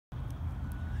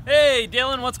Hey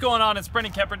Dylan, what's going on? It's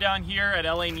Brendan Kepper down here at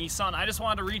LA Nissan. I just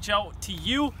wanted to reach out to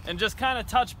you and just kind of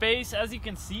touch base. As you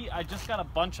can see, I just got a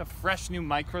bunch of fresh new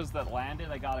Micras that landed.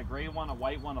 I got a gray one, a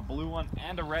white one, a blue one,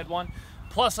 and a red one.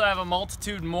 Plus I have a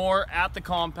multitude more at the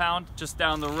compound just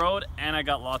down the road, and I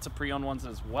got lots of pre-owned ones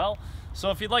as well.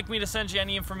 So if you'd like me to send you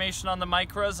any information on the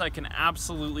Micras, I can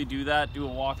absolutely do that. Do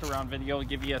a walk around video,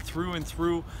 give you a through and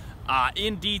through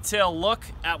in detail look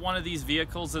at one of these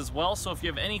vehicles as well. So if you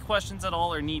have any questions at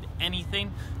all or need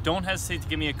anything, don't hesitate to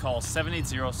give me a call,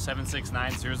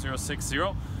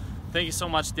 780-769-0060. Thank you so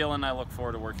much, Dylan. I look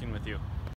forward to working with you.